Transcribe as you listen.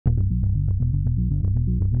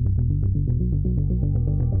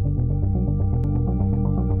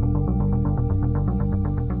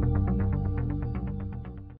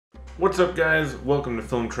What's up, guys? Welcome to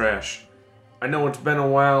Film Trash. I know it's been a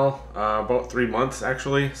while, about 3 months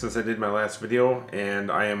actually, since I did my last video, and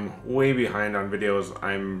I am way behind on videos.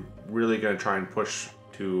 I'm really going to try and push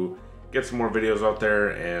to get some more videos out there,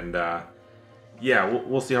 and yeah,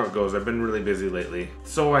 we'll see how it goes. I've been really busy lately.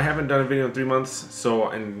 So I haven't done a video in 3 months,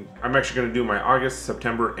 and I'm actually going to do my August,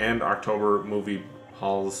 September, and October movie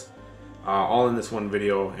hauls all in this one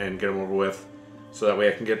video and get them over with. So that way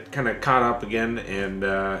I can get kind of caught up again and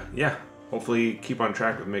yeah, hopefully keep on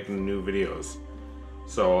track with making new videos.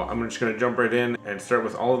 So I'm just going to jump right in and start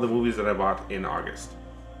with all of the movies that I bought in August.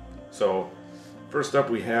 So first up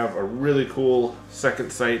we have a really cool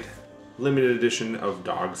Second Sight limited edition of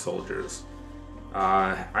Dog Soldiers.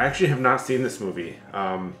 I actually have not seen this movie,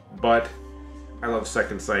 but I love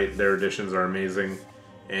Second Sight. Their editions are amazing,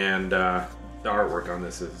 and the artwork on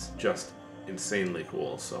this is just insanely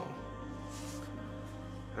cool. So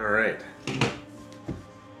alright,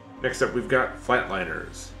 next up we've got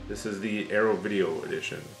Flatliners. This is the Arrow Video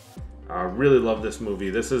edition. Really love this movie.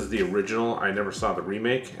 This is the original. I never saw the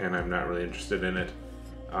remake and I'm not really interested in it.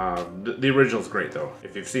 The original's great though.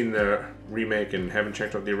 If you've seen the remake and haven't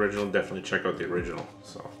checked out the original, definitely check out the original.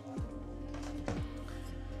 So,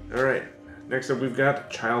 alright, next up we've got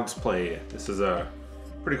Child's Play. This is a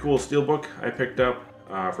pretty cool steelbook I picked up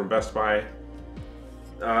from Best Buy.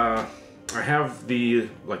 I have the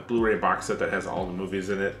blu-ray box set that has all the movies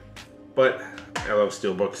in it, but I love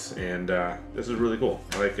steelbooks, and this is really cool.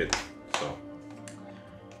 I like it. So,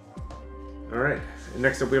 all right.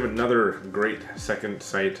 Next up, we have another great Second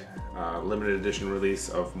Sight limited edition release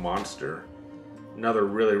of Monster. Another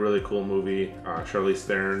really cool movie. Charlize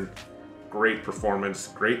Theron, great performance,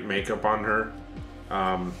 great makeup on her.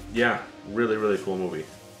 Yeah, really cool movie.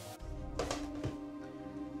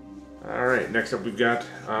 Alright, next up we've got,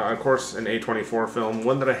 of course, an A24 film,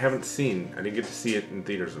 one that I haven't seen. I didn't get to see it in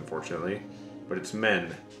theaters, unfortunately, but it's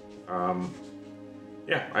Men.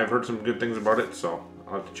 Yeah, I've heard some good things about it, so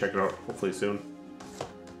I'll have to check it out, hopefully soon.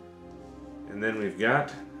 And then we've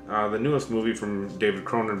got the newest movie from David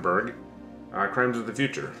Cronenberg, Crimes of the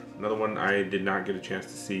Future. Another one I did not get a chance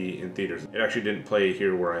to see in theaters. It actually didn't play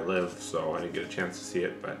here where I live, so I didn't get a chance to see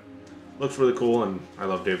it, but looks really cool, and I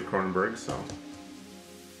love David Cronenberg, so.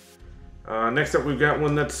 Next up we've got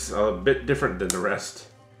one that's a bit different than the rest.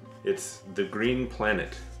 It's The Green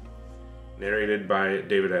Planet, narrated by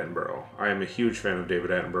David Attenborough. I am a huge fan of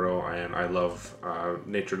David Attenborough, and I love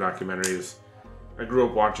nature documentaries. I grew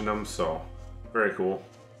up watching them, so very cool.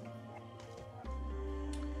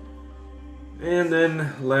 And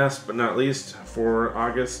then last but not least for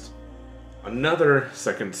August, another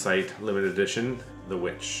Second Sight limited edition, The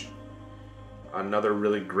Witch. Another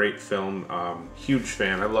really great film. Huge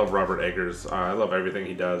fan. I love Robert Eggers. I love everything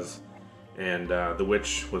he does. And The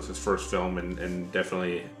Witch was his first film, and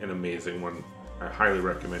definitely an amazing one. I highly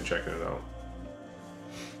recommend checking it out.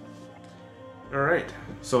 Alright,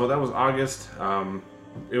 so that was August.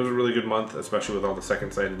 It was a really good month, especially with all the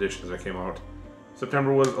Second Sight editions that came out.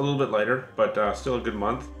 September was a little bit lighter, but still a good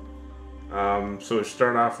month. So we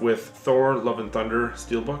start off with Thor: Love and Thunder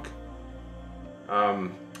Steelbook.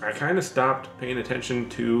 I kind of stopped paying attention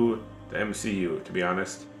to the MCU, to be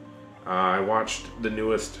honest. I watched the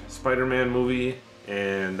newest Spider-Man movie,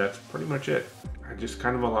 and that's pretty much it. I just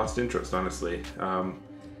kind of lost interest, honestly.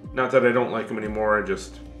 Not that I don't like them anymore. I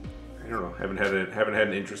don't know, haven't had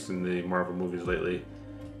an interest in the Marvel movies lately.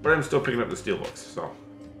 But I'm still picking up the steelbooks, so.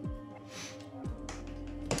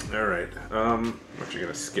 All right, I'm actually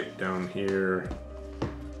gonna skip down here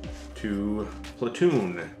to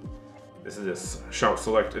Platoon. This is a Shout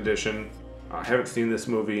Select edition. I haven't seen this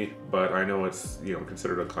movie, but I know it's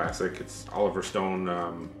considered a classic. It's Oliver Stone.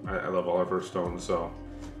 I love Oliver Stone, so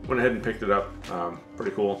went ahead and picked it up.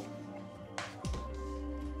 Pretty cool.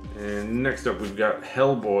 And next up, we've got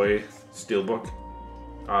Hellboy Steelbook.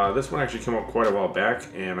 This one actually came out quite a while back,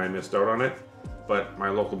 and I missed out on it. But my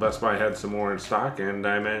local Best Buy had some more in stock, and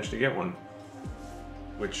I managed to get one,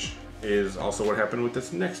 which is also what happened with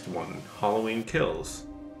this next one, Halloween Kills.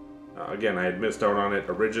 Again, I had missed out on it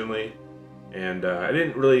originally, and I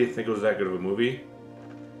didn't really think it was that good of a movie,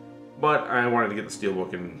 but I wanted to get the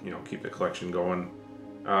steelbook and keep the collection going.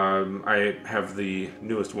 I have the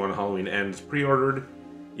newest one, Halloween Ends, pre-ordered,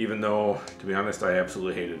 even though, to be honest, I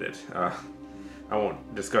absolutely hated it. I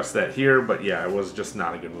won't discuss that here, but yeah, it was just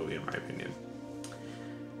not a good movie in my opinion.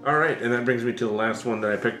 Alright, and that brings me to the last one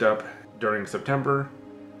that I picked up during September,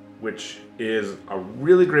 which is a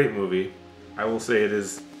really great movie. I will say it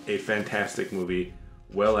is a fantastic movie,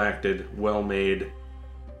 well acted, well made,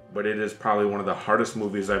 but it is probably one of the hardest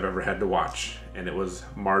movies I've ever had to watch, and it was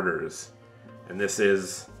Martyrs. And this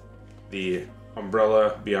is the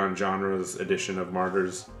Umbrella Beyond Genres edition of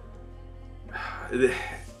Martyrs.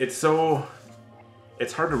 It's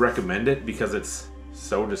hard to recommend it because it's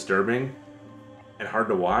so disturbing and hard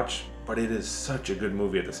to watch, but it is such a good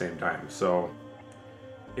movie at the same time. So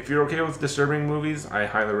if you're okay with disturbing movies, I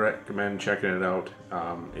highly recommend checking it out.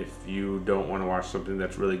 If you don't want to watch something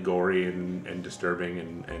that's really gory and disturbing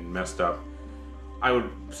and messed up, I would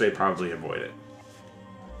say probably avoid it.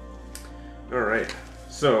 Alright,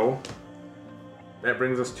 so that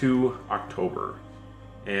brings us to October.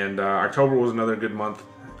 And October was another good month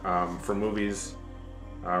for movies.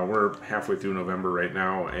 We're halfway through November right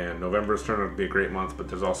now, and November's turned out to be a great month, but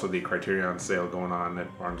there's also the Criterion sale going on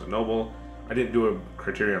at Barnes & Noble. I didn't do a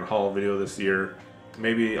Criterion haul video this year.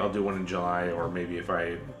 Maybe I'll do one in July, or maybe if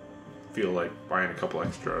I feel like buying a couple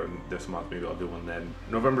extra this month, maybe I'll do one then.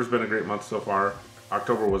 November's been a great month so far.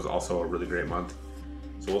 October was also a really great month.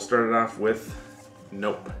 So we'll start it off with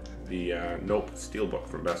Nope, the Nope Steelbook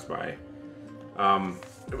from Best Buy.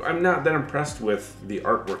 I'm not that impressed with the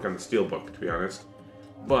artwork on the Steelbook, to be honest,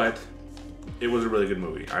 but it was a really good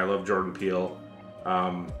movie. I love Jordan Peele.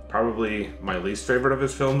 Probably my least favorite of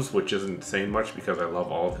his films, which isn't saying much because I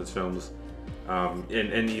love all of his films.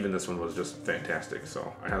 And even this one was just fantastic,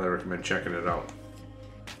 so I highly recommend checking it out.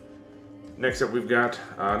 Next up, we've got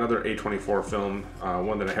another A24 film,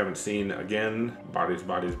 one that I haven't seen again, Bodies,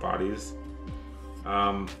 Bodies, Bodies.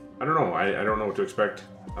 I don't know. I don't know what to expect.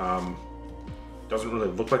 Doesn't really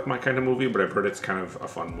look like my kind of movie, but I've heard it's kind of a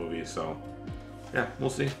fun movie, so yeah, we'll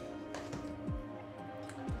see.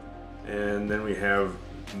 And then we have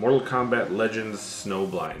Mortal Kombat Legends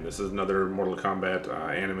Snowblind. This is another Mortal Kombat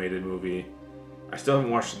animated movie. I still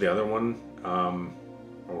haven't watched the other one,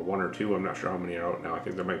 or one or two. I'm not sure how many are out now. I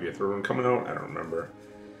think there might be a third one coming out. I don't remember.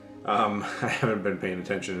 I haven't been paying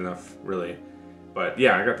attention enough, really. But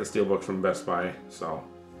yeah, I got the Steelbook from Best Buy, so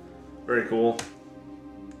very cool.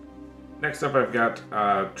 Next up, I've got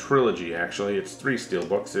a trilogy, actually. It's 3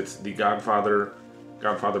 Steelbooks. It's The Godfather,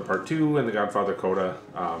 Godfather Part 2, and The Godfather Coda.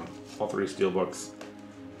 All 3 Steelbooks.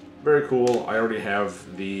 Very cool. I already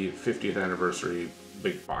have the 50th anniversary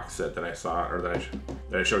big box set that I saw, or that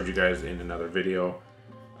I showed you guys in another video.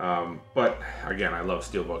 But again, I love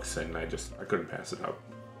Steelbooks, and I couldn't pass it up.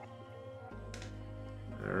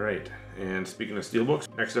 Alright, and speaking of Steelbooks,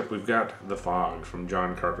 next up we've got The Fog from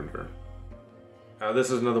John Carpenter.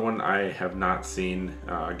 This is another one I have not seen.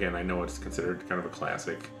 Again, I know it's considered kind of a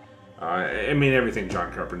classic. I mean, everything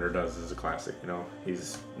John Carpenter does is a classic, you know.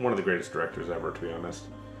 He's one of the greatest directors ever, to be honest.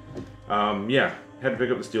 Yeah, had to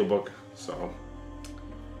pick up the Steelbook, so.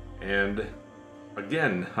 And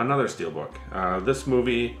again, another Steelbook. This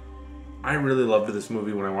movie, I really loved this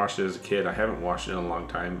movie when I watched it as a kid. I haven't watched it in a long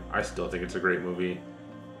time. I still think it's a great movie,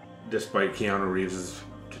 despite Keanu Reeves'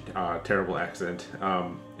 terrible accent.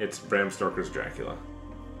 It's Bram Stoker's Dracula.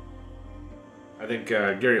 I think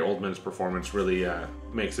Gary Oldman's performance really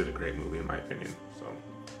makes it a great movie, in my opinion. So,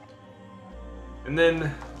 and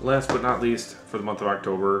then, last but not least, for the month of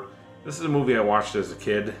October, this is a movie I watched as a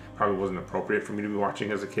kid. Probably wasn't appropriate for me to be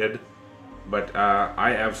watching as a kid, but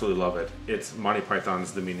I absolutely love it. It's Monty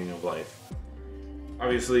Python's The Meaning of Life.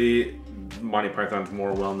 Obviously, Monty Python's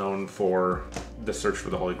more well known for The Search for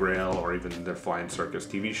the Holy Grail or even the Flying Circus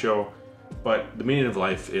TV show, but The Meaning of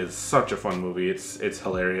Life is such a fun movie. It's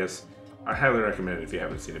hilarious. I highly recommend it if you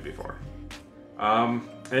haven't seen it before.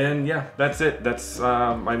 And yeah, that's it. That's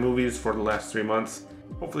my movies for the last 3 months.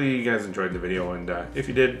 Hopefully you guys enjoyed the video, and if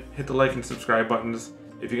you did, hit the like and subscribe buttons.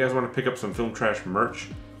 If you guys want to pick up some Film Trash merch,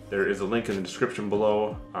 there is a link in the description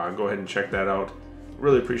below. Go ahead and check that out.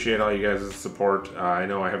 Really appreciate all you guys' support. I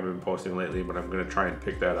know I haven't been posting lately, but I'm going to try and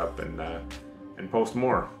pick that up and post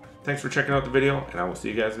more. Thanks for checking out the video, and I will see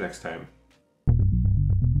you guys next time.